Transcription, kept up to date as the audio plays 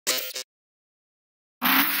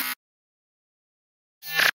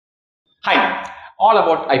Hi, all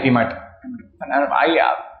about IPMAT. And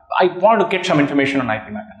I wanted to get some information on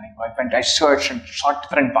IPMAT. And I searched and sought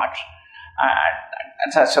different parts.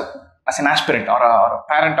 And as an aspirant or a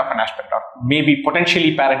parent of an aspirant, or maybe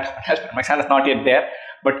potentially parent of an aspirant, my son is not yet there,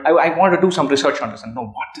 but I wanted to do some research on this and know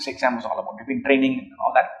what this exam was all about. We've been training and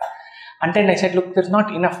all that. And then I said, look, there's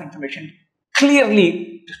not enough information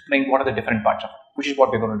clearly displaying what are the different parts of it, which is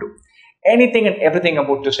what we're going to do. Anything and everything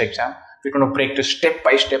about this exam, we're going to break this step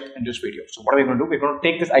by step in this video. So what are we going to do? We're going to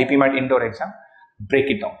take this IPMAT Indore exam, break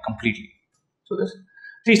it down completely. So there's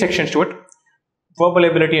 3 sections to it: verbal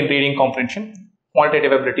ability and reading comprehension,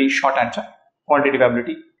 quantitative ability, short answer, quantitative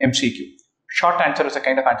ability, MCQ. Short answer is a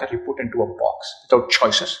kind of answer you put into a box without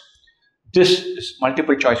choices. This is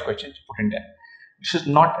multiple choice questions put in there. This is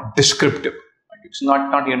not descriptive. It's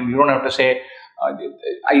not you don't have to say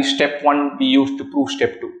step 1 be used to prove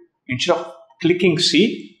step 2. Instead of clicking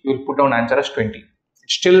C, you will put down answer as 20.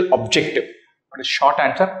 It's still objective, but it's short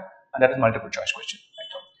answer, and that is multiple choice question. Right?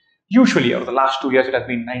 So usually, over the last 2 years, it has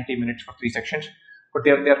been 90 minutes for 3 sections, but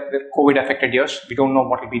they're COVID affected years. We don't know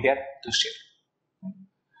what will be there this year.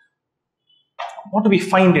 What do we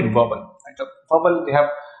find in verbal? Right? So verbal, they have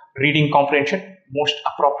reading comprehension, most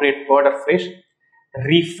appropriate word or phrase,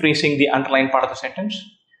 rephrasing the underlined part of the sentence,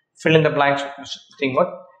 fill in the blanks with thing word,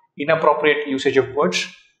 inappropriate usage of words,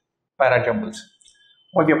 para-jumbles.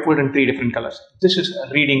 Well, we have put in 3 different colors. This is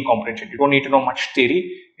reading comprehension. You don't need to know much theory.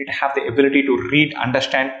 You need to have the ability to read,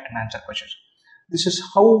 understand, and answer questions. This is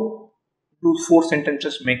how do 4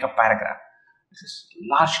 sentences make a paragraph. This is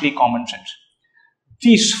largely common sense.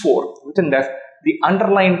 These 4, within that, the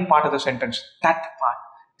underlined part of the sentence, that part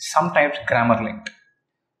is sometimes grammar linked.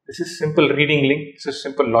 This is simple reading linked. This is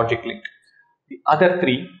simple logic linked. The other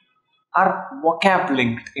 3 are vocab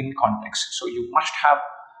linked in context. So you must have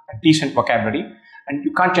a decent vocabulary, and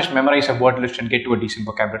you can't just memorize a word list and get to a decent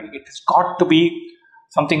vocabulary. It has got to be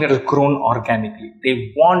something that has grown organically.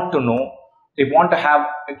 They want to know, they want to have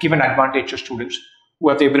a given advantage to students who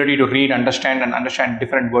have the ability to read, understand, and understand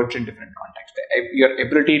different words in different contexts. Your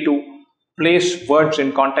ability to place words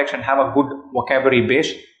in context and have a good vocabulary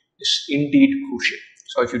base is indeed crucial.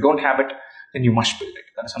 So if you don't have it, then you must build it.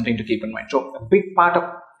 That is something to keep in mind. So a big part of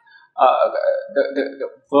the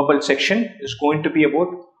verbal section is going to be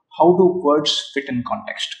about how do words fit in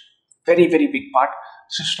context. Very, very big part.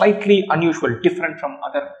 This is slightly unusual, different from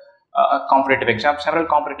other comparative exams. Several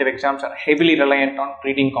comparative exams are heavily reliant on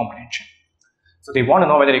reading comprehension. So they want to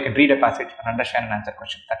know whether you can read a passage and understand and answer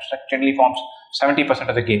questions. That generally forms 70%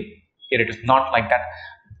 of the game. Here it is not like that.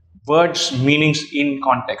 Words, meanings in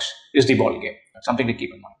context is the ball game. That's something to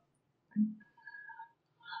keep in mind.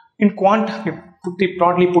 In Quant, we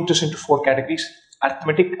broadly put this into 4 categories: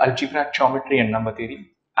 arithmetic, algebra, geometry, and number theory.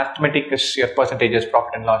 Arithmetic is your percentages,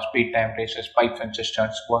 profit and loss, speed, time, races, pipes and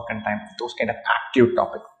cisterns, work and time, those kind of active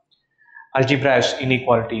topics. Algebra is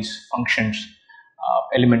inequalities, functions,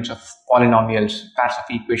 elements of polynomials, pairs of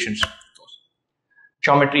equations. Those.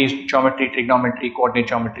 Geometry is geometry, trigonometry, coordinate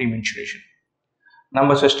geometry, mensuration.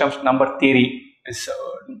 Number systems, number theory is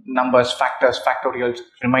numbers, factors, factorials,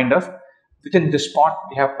 reminders. Within this part,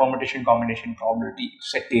 we have permutation, combination, probability,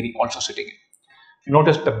 set theory also sitting in. You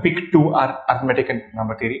notice the big 2 are arithmetic and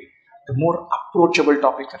number theory. The more approachable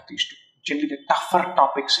topics are these 2. Generally, the tougher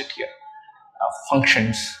topics sit here.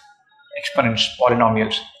 Functions, exponents,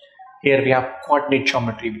 polynomials. Here we have coordinate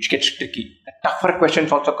geometry, which gets tricky. The tougher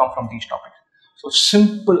questions also come from these topics. So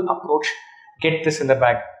simple approach, get this in the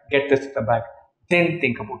bag, get this in the bag, then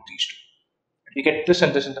think about these 2. If you get this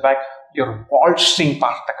and this in the bag, you're waltzing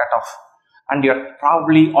past the cutoff. And you're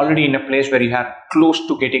probably already in a place where you are close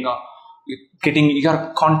to getting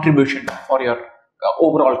your contribution for your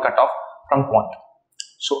overall cutoff from Quant.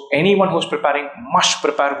 So anyone who's preparing must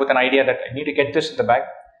prepare with an idea that I need to get this in the bag,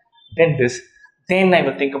 then this, then I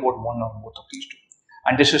will think about one or both of these 2.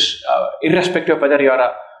 And this is irrespective of whether you are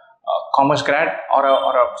a commerce grad or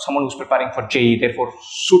someone who's preparing for JE, therefore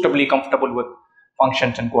suitably comfortable with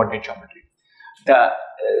functions and coordinate geometry.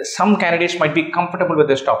 Some candidates might be comfortable with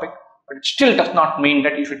this topic, but it still does not mean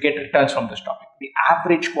that you should get returns from this topic. The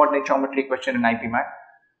average coordinate geometry question in IPMAT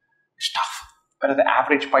is tough, whereas the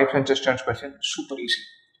average pipes and cisterns question is super easy.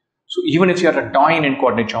 So even if you are a doyen in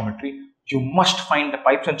coordinate geometry, you must find the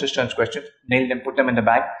pipes and cisterns questions, nail them, put them in the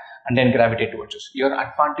bag, and then gravitate towards this. Your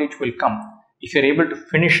advantage will come if you're able to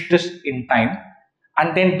finish this in time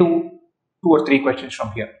and then do 2 or 3 questions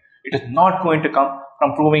from here. It is not going to come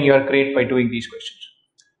from proving your grade by doing these questions.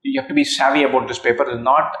 You have to be savvy about this paper. It is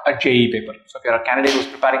not a JE paper. So if you're a candidate who's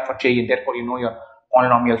preparing for JE and therefore you know your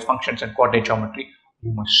polynomials, functions, and coordinate geometry,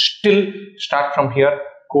 you must still start from here,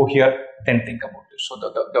 go here, then think about this. So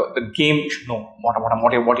the game should know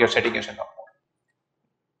what you're setting yourself up for.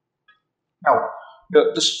 Now,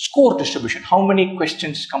 the score distribution, how many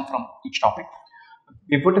questions come from each topic?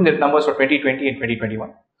 We put in the numbers for 2020 and 2021.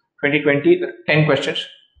 2020, the 10 questions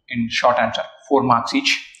in short answer, 4 marks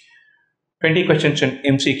each. 20 questions in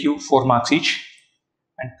MCQ, 4 marks each.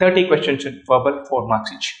 And 30 questions in verbal, 4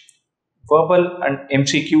 marks each. Verbal and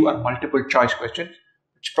MCQ are multiple choice questions,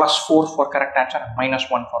 which +4 for correct answer and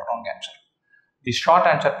 -1 for wrong answer. The short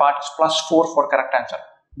answer part is +4 for correct answer,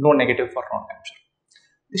 no negative for wrong answer.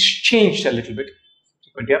 This changed a little bit,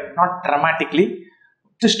 not dramatically.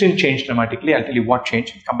 This didn't change dramatically. I'll tell you what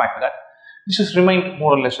changed. I'll come back to that. This has remained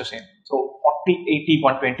more or less the same. So 40, 80,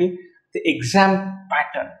 120, the exam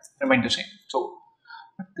pattern remained the same. So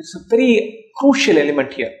it's a very crucial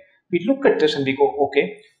element here. We look at this and we go,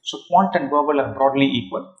 okay, so quant and verbal are broadly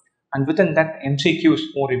equal. And within that, MCQ is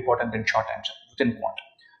more important than short answer within quant.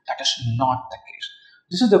 That is not the case.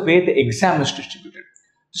 This is the way the exam is distributed.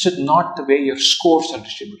 This is not the way your scores are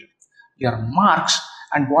distributed. Your marks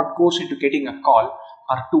and what goes into getting a call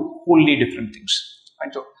are two wholly different things.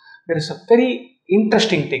 And so there is a very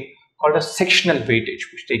interesting thing called a sectional weightage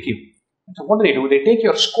which they give. And so what do? They take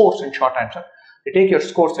your scores in short answer, they take your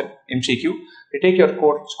scores in MCQ, they take your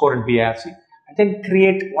score in BRC, and then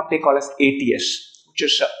create what they call as ATS, which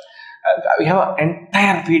is we have an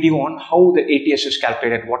entire video on how the ATS is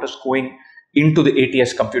calculated, what is going into the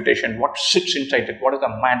ATS computation, what sits inside it, what is the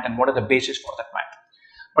math, and what is the basis for that math.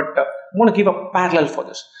 But I want to give a parallel for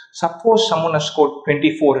this. Suppose someone has scored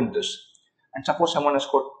 24 in this, and suppose someone has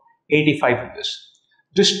scored 85 in this.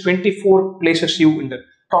 This 24 places you in the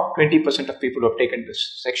top 20% of people who have taken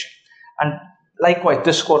this section. And likewise,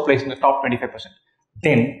 this score places in the top 25%.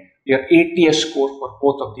 Then your ATS score for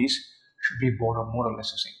both of these should be more or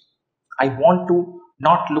less the same. I want to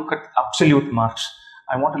not look at absolute marks.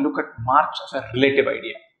 I want to look at marks as a relative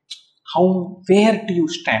idea. Where do you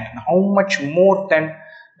stand and how much more than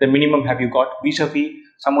the minimum have you got vis-a-vis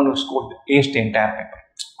someone who scored aced the entire paper?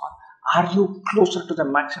 Are you closer to the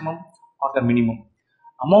maximum or the minimum?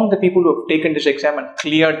 Among the people who have taken this exam and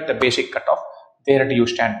cleared the basic cutoff, where do you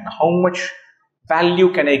stand? And how much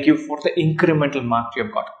value can I give for the incremental marks you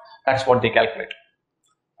have got? That's what they calculate.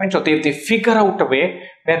 And so they figure out a way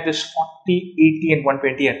where this 40, 80 and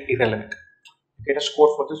 120 are irrelevant. You get a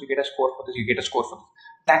score for this, you get a score for this, you get a score for this.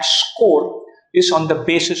 That score is on the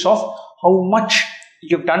basis of how much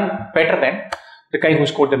you've done better than the guy who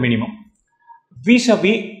scored the minimum,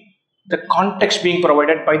 vis-a-vis the context being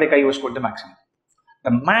provided by the guy who scored the maximum. The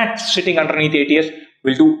math sitting underneath ATS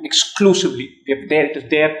will do exclusively. It is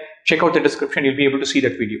there. Check out the description. You'll be able to see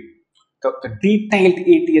that video. The detailed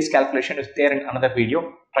ATS calculation is there in another video.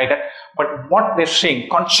 Try that. But what they're saying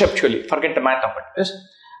conceptually, forget the math of it, is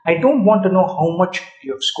I don't want to know how much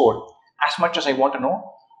you have scored as much as I want to know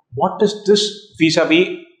what is this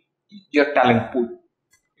vis-a-vis your talent pool.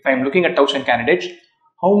 If I'm looking at 1,000 candidates,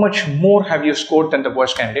 how much more have you scored than the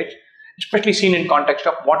worst candidates, especially seen in context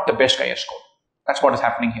of what the best guy has scored. That's what is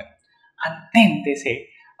happening here. And then they say,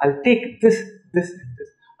 I'll take this, this, and this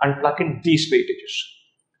and plug in these weightages.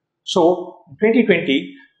 So in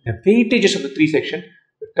 2020, the weightages of the three sections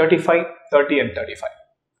were 35, 30 and 35.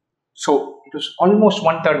 So it was almost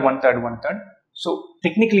 1/3, 1/3, 1/3. So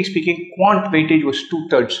technically speaking, quant weightage was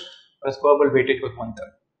 2/3, whereas verbal weightage was 1/3.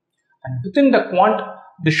 And within the quant,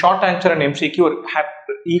 the short answer and MCQ have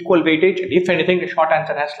equal weightage, and if anything, the short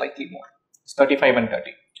answer has slightly more. It's 35 and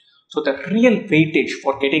 30. So the real weightage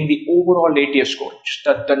for getting the overall ATS score,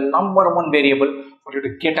 just the number one variable for you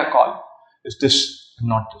to get a call, is this,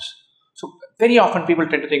 not this. So very often people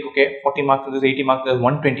tend to think, okay, 40 marks in this, 80 marks in this,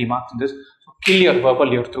 120 marks in this. So kill your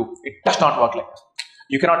verbal, you're through. It does not work like this.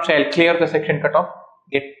 You cannot say, I'll clear the section cutoff,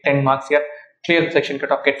 get 10 marks here, clear the section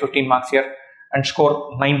cutoff, get 15 marks here, and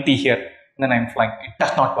score 90 here, and then I'm flying. It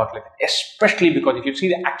does not work like that. Especially because if you see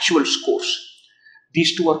the actual scores,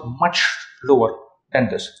 these two are much lower than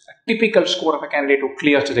this. A typical score of a candidate who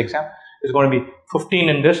clears this exam is going to be 15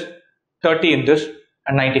 in this, 30 in this,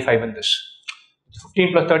 and 95 in this.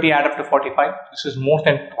 15 plus 30 add up to 45. This is more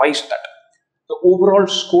than twice that. The overall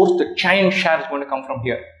scores, the giant share is going to come from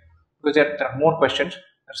here, because there are more questions,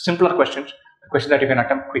 there are simpler questions, the questions that you can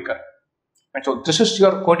attempt quicker. And so this is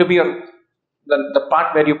going to be the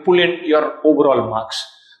part where you pull in your overall marks.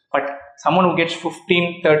 But someone who gets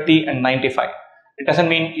 15, 30 and 95, it doesn't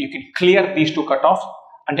mean you can clear these two cutoffs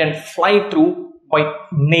and then fly through by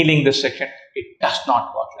nailing this section. It does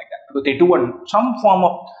not work like that, because they do some form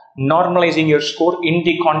of normalizing your score in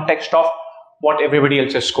the context of what everybody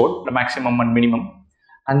else has scored, the maximum and minimum,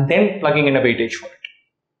 and then plugging in a weightage for it.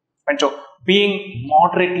 And so being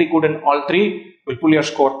moderately good in all three will pull your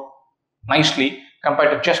score nicely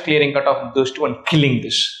compared to just clearing cutoff of those two and killing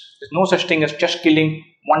this. There's no such thing as just killing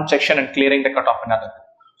one section and clearing the cutoff in another.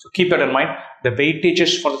 So keep that in mind. The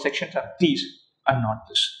weightages for the sections are these and not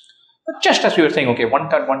this. But just as we were saying, okay, one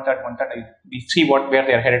third, we see where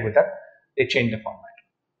they are headed with that. They change the format.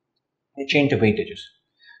 They change the weightages.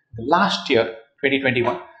 The last year,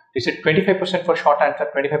 2021, they said 25% for short answer,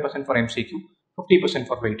 25% for MCQ, 50%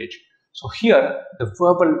 for weightage. So here, the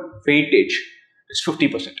verbal weightage is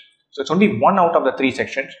 50%. So it's only one out of the three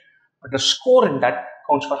sections, but the score in that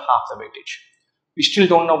counts for half the weightage. We still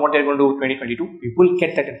don't know what they're going to do in 2022. We will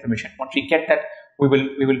get that information. Once we get that, we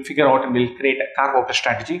will figure out and we'll carve out a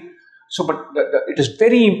strategy. So, but it is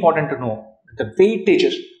very important to know that the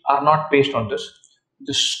weightages are not based on this.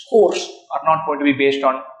 The scores are not going to be based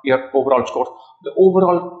on your overall scores. The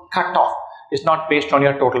overall cutoff is not based on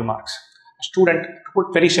your total marks. A student, to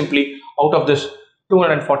put very simply, out of this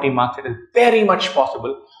 240 marks, it is very much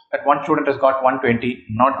possible that one student has got 120,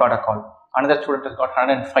 not got a call. Another student has got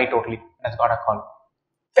 105 totally and has got a call.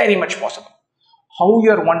 Very much possible. How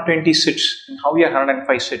your 120 sits and how your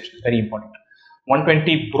 105 sits is very important.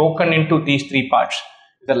 120 broken into these three parts.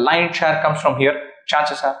 If the line share comes from here,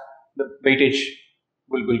 chances are the weightage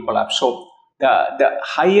will collapse. So the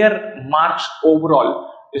higher marks overall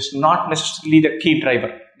is not necessarily the key driver.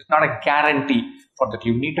 It's not a guarantee for that.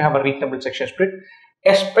 You need to have a reasonable section split,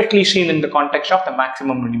 especially seen in the context of the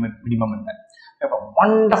maximum minimum in that. We have a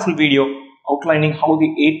wonderful video outlining how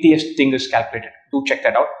the ATS thing is calculated. Do check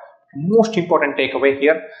that out. The most important takeaway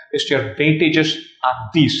here is your weightages are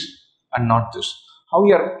these and not this. How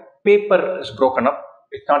your paper is broken up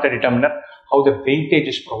is not a determiner. How the weightage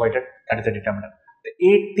is provided, that is the determiner.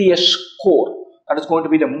 The ATS score, that is going to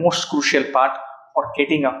be the most crucial part for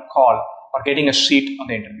getting a call or getting a seat on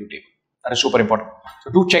the interview table. That is super important.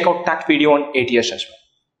 So do check out that video on ATS as well.